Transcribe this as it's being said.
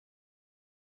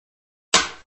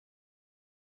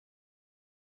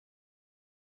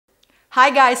Hi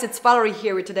guys, it's Valerie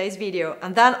here with today's video,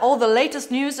 and then all the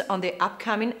latest news on the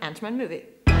upcoming Ant-Man movie.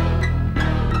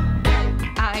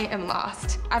 I am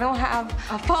lost. I don't have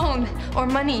a phone or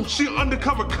money. She an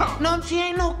undercover cop. No, she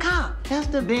ain't no cop. That's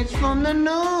the bitch from the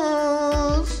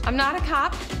news. I'm not a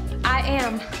cop. I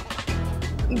am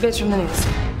a bitch from the news.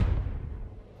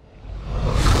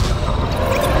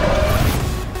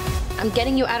 I'm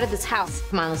getting you out of this house.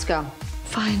 Come on, let's go.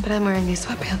 Fine, but I'm wearing these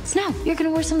sweatpants. No, you're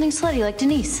gonna wear something slutty like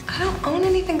Denise. I don't own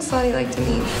anything slutty like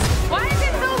Denise. Why is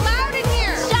it so loud in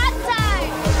here? Shot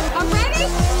time! I'm ready?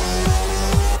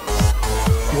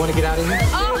 You want to get out of here?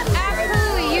 Oh,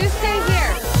 absolutely. You stay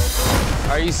here.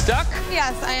 Are you stuck?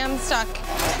 Yes, I am stuck.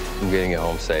 I'm getting you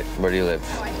home safe. Where do you live?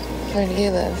 Where do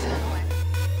you live?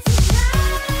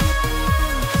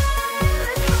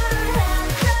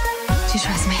 Do you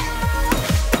trust me?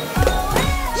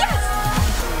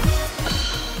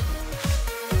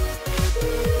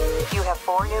 You have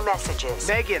 4 new messages.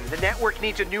 Megan, the network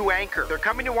needs a new anchor. They're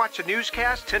coming to watch the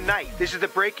newscast tonight. This is the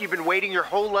break you've been waiting your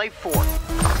whole life for.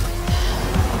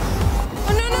 Oh,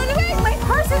 no, wait! My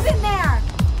purse is in there!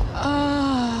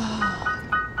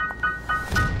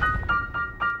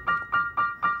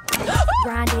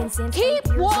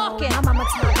 Keep walking!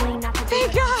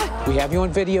 Thank God! We have you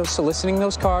on video soliciting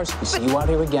those cars. We see you out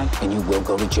here again, and you will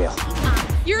go to jail.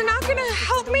 You're not gonna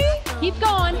help me? Keep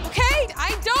going. Okay,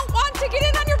 I don't want to get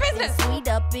in on your business.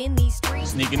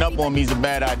 Sneaking up on me is a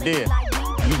bad idea.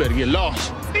 You better get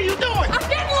lost. What are you doing? I'm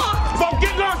getting lost! Go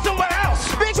get lost somewhere else.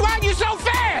 Bitch, why are you so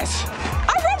fast?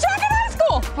 I run track in high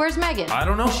school! Where's Megan? I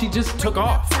don't know. She just took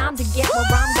off. Time to get where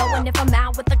I'm going if I'm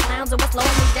out with the clowns and what's slowing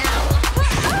me down.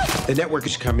 The network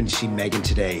is coming to see Megan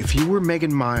today. If you were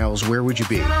Megan Miles, where would you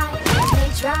be?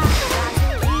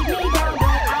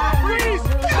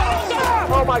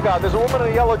 Oh my God, there's a woman in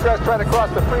a yellow dress trying to cross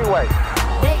the freeway.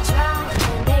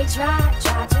 I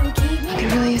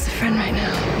could really use a friend right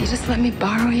now. You just let me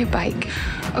borrow your bike.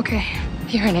 Okay,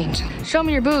 you're an angel. Show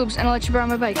me your boobs and I'll let you borrow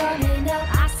my bike.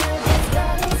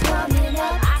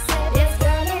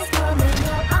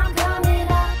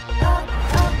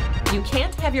 You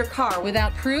can't have your car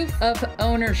without proof of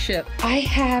ownership. I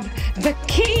have the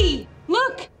key!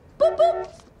 Look! Boop, boop!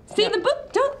 See the boop?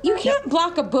 You can't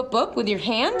block a boop boop with your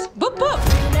hand. Boop boop!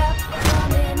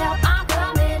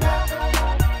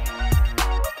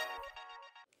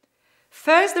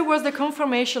 First there was the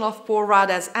confirmation of Paul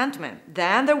Rudd as Ant-Man.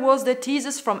 Then there was the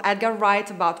teasers from Edgar Wright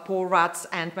about Paul Rudd's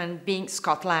Ant-Man being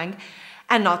Scott Lang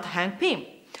and not Hank Pym.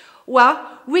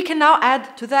 Well, we can now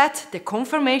add to that the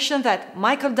confirmation that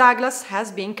Michael Douglas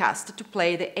has been cast to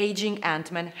play the aging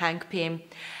Ant-Man Hank Pym,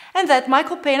 and that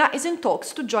Michael Pena is in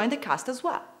talks to join the cast as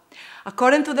well.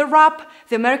 According to The Wrap,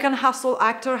 the American Hustle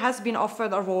actor has been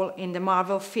offered a role in the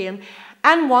Marvel film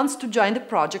and wants to join the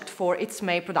project for its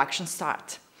May production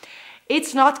start.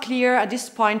 It's not clear at this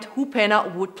point who Pena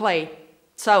would play.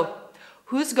 So,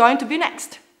 who's going to be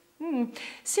next?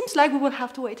 Seems like we will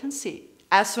have to wait and see.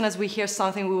 As soon as we hear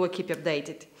something, we will keep you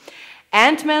updated.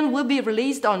 Ant-Man will be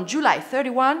released on July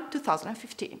 31,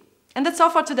 2015. And that's all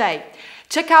for today.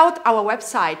 Check out our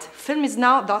website,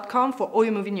 FilmIsNow.com for all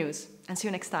your movie news. And see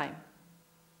you next time.